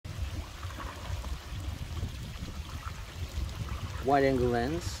wide angle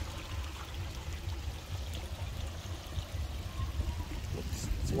lens.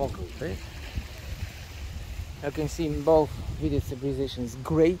 Let's walk a bit. You can see in both video stabilizations,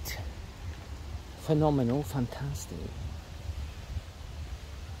 great, phenomenal, fantastic.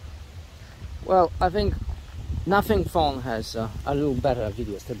 Well, I think nothing phone has a little better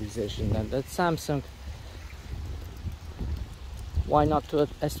video stabilization than that Samsung. Why not to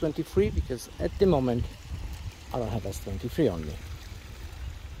S23? Because at the moment I don't have S23 on me.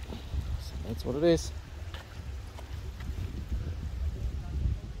 So that's what it is.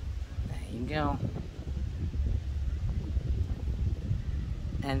 There you go.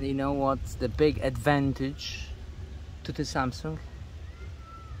 And you know what's the big advantage to the Samsung?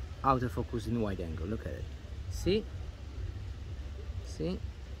 Autofocus in wide angle. Look at it. See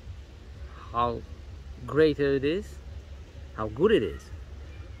how great it is, how good it is.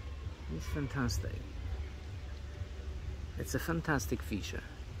 It's fantastic. It's a fantastic feature.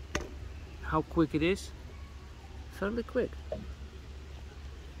 How quick it is? Fairly quick.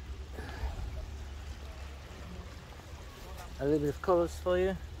 A little bit of colors for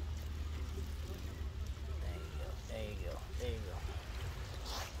you. There you go.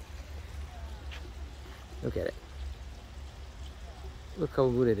 Look at it. Look how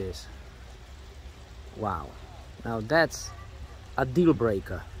good it is. Wow. Now that's a deal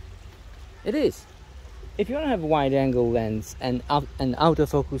breaker. It is. If you don't have a wide angle lens and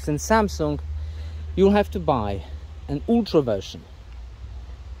autofocus in Samsung, you'll have to buy an ultra version,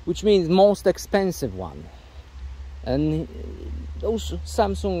 which means most expensive one. And those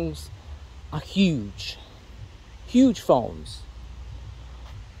Samsungs are huge phones.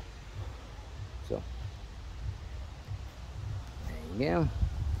 So there you go.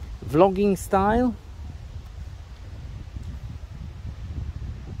 Vlogging style.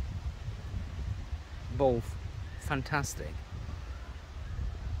 Both fantastic.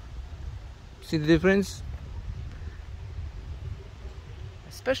 See the difference?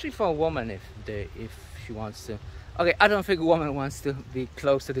 Especially for a woman, if she wants to. Okay, I don't think a woman wants to be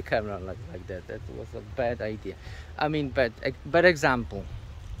close to the camera like that. That was a bad idea. I mean, bad example.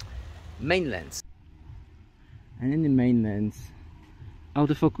 Main lens. And in the main lens,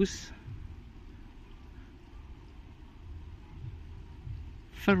 autofocus.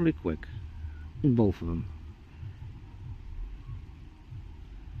 Fairly quick in both of them.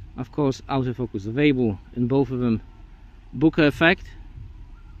 Of course, autofocus available in both of them. Bokeh effect.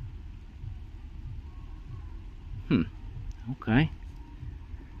 Okay.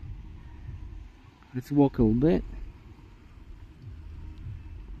 Let's walk a little bit.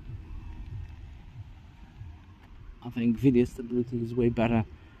 I think video stability is way better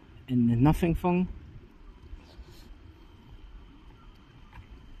in the nothing phone.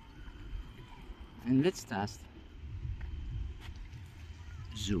 And let's test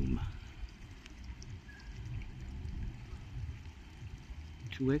zoom.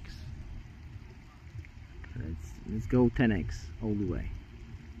 2x. Let's go 10x all the way.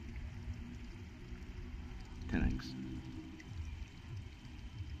 10x.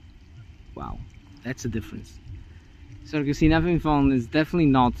 Wow, that's a difference. So you can see, nothing phone is definitely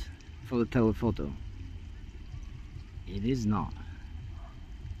not for the telephoto. It is not.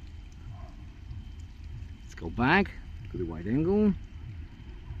 Let's go back to the wide angle.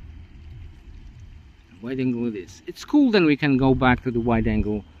 Wide angle it is. It's cool. Then we can go back to the wide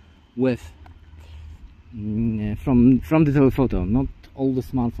angle with from the telephoto. Not all the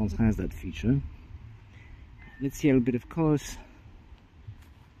smartphones has that feature. Let's see a little bit of colors.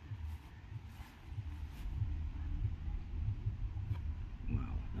 Wow,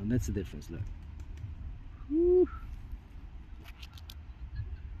 now that's the difference. Look. Woo.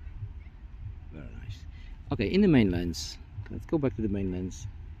 Very nice. Okay, in the main lens. Let's go back to the main lens.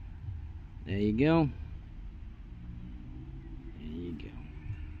 There you go.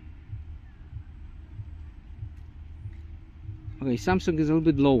 Okay, Samsung is a little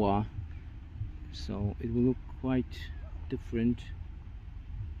bit lower, so it will look quite different.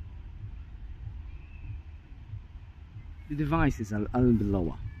 The device is a little bit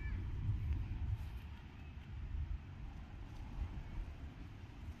lower.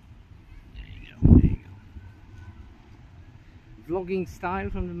 There you go, there you go. Vlogging style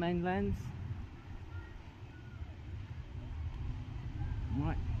from the main lens.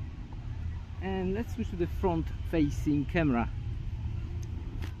 Right. And let's switch to the front facing camera,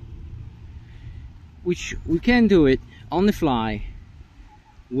 which we can do it on the fly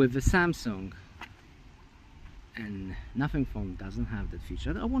with the Samsung, and nothing phone doesn't have that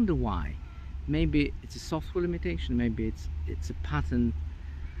feature. I wonder why. Maybe it's a software limitation, maybe it's a patent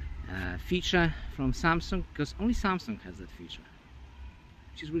feature from Samsung, because only Samsung has that feature.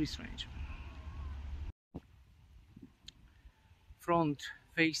 which is really strange. Front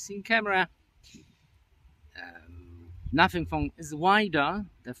facing camera. Nothing phone is wider,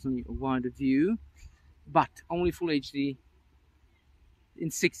 definitely a wider view, but only Full HD in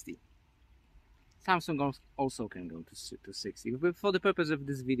 60. Samsung also can go to 60, but for the purpose of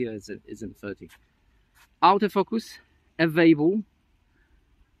this video, it's in 30. Autofocus available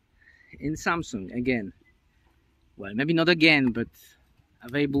in Samsung again. Well, maybe not again, but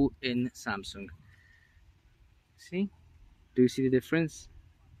available in Samsung. See? Do you see the difference?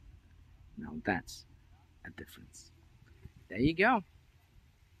 Now that's a difference. There you go.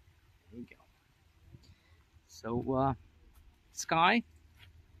 There you go. So, sky.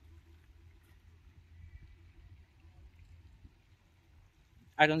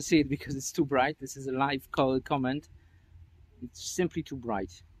 I don't see it because it's too bright. This is a live comment. It's simply too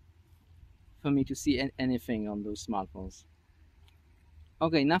bright for me to see anything on those smartphones.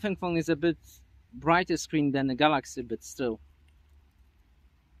 Okay, Nothing phone is a bit brighter screen than the Galaxy, but still,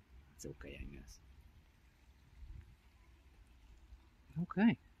 it's okay, I guess.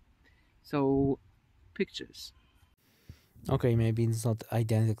 Okay, so pictures. Okay, maybe it's not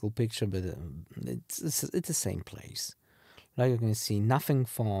identical picture, but it's the same place. Like you can see, Nothing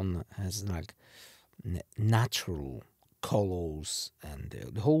phone has like natural colors, and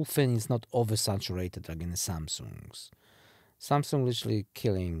the whole thing is not oversaturated like in the Samsungs. Samsung literally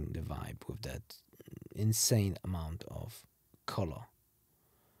killing the vibe with that insane amount of color.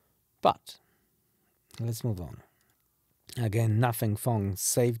 But let's move on. Again, Nothing phone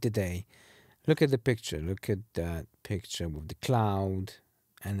saved the day. Look at the picture. Look at that picture with the cloud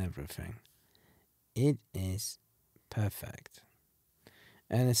and everything. It is perfect.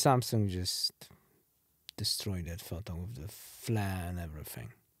 And the Samsung just destroyed that photo with the flare and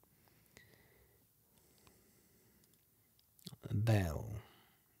everything. Bell.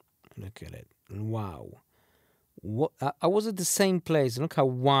 Look at it. Wow. What? I was at the same place. Look how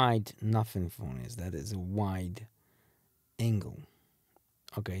wide Nothing phone is. That is a wide angle.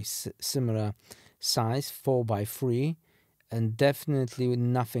 Okay, similar size, 4x3, and definitely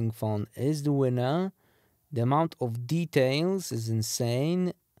Nothing phone is the winner. The amount of details is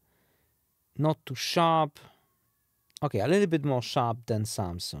insane. Not too sharp. Okay, a little bit more sharp than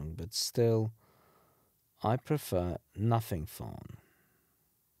Samsung, but still, I prefer Nothing phone.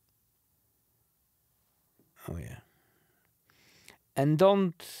 Oh yeah. And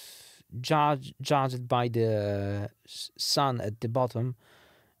don't judge it by the sun at the bottom,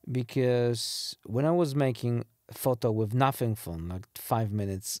 because when I was making a photo with Nothing phone, like 5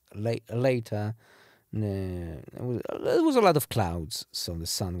 minutes later, there was a lot of clouds, so the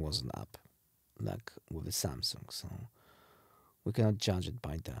sun wasn't up, like with the Samsung, so we cannot judge it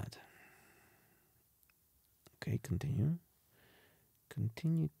by that. Okay, continue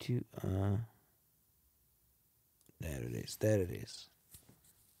to there it is.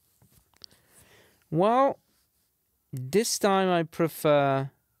 Well, this time I prefer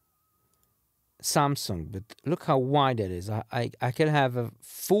Samsung, but look how wide it is. I can have a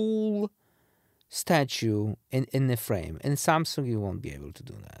full statue in the frame. In Samsung, you won't be able to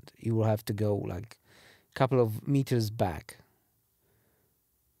do that. You will have to go like a couple of meters back.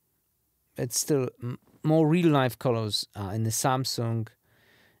 It's still more real-life colors in the Samsung.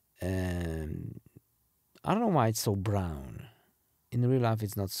 I don't know why it's so brown. In real life,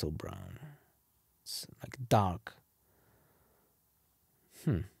 it's not so brown. It's like dark.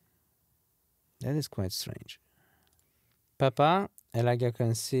 That is quite strange. Pepper, and like you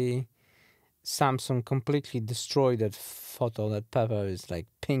can see, Samsung completely destroyed that photo. That pepper is like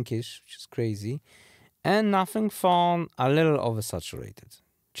pinkish, which is crazy. And Nothing phone, a little oversaturated.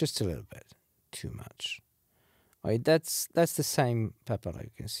 Just a little bit. Too much. Right, that's the same pepper, like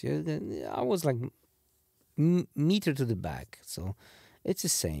you can see. I was like meter to the back, so it's the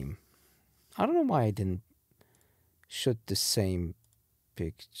same. I don't know why I didn't shoot the same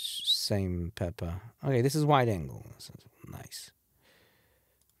picture, same pepper. Okay, this is wide angle. So nice.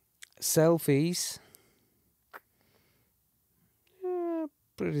 Selfies. Yeah,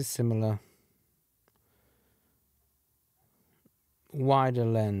 pretty similar. Wider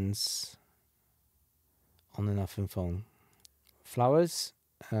lens on the Nothing phone. Flowers.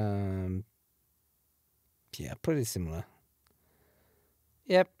 Yeah, pretty similar.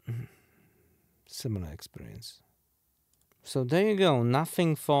 Yep. Similar experience. So there you go.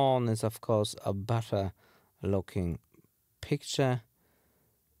 Nothing phone is, of course, a better looking picture.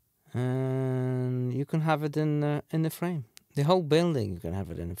 And you can have it in the frame. The whole building, you can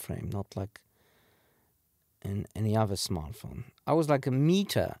have it in the frame, not like in any other smartphone. I was like a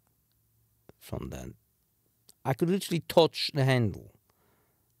meter from that. I could literally touch the handle.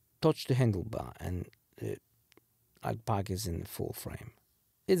 touch the handlebar and like park is in full frame.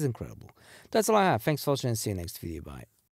 It's incredible. That's all I have. Thanks for watching and see you next video. Bye.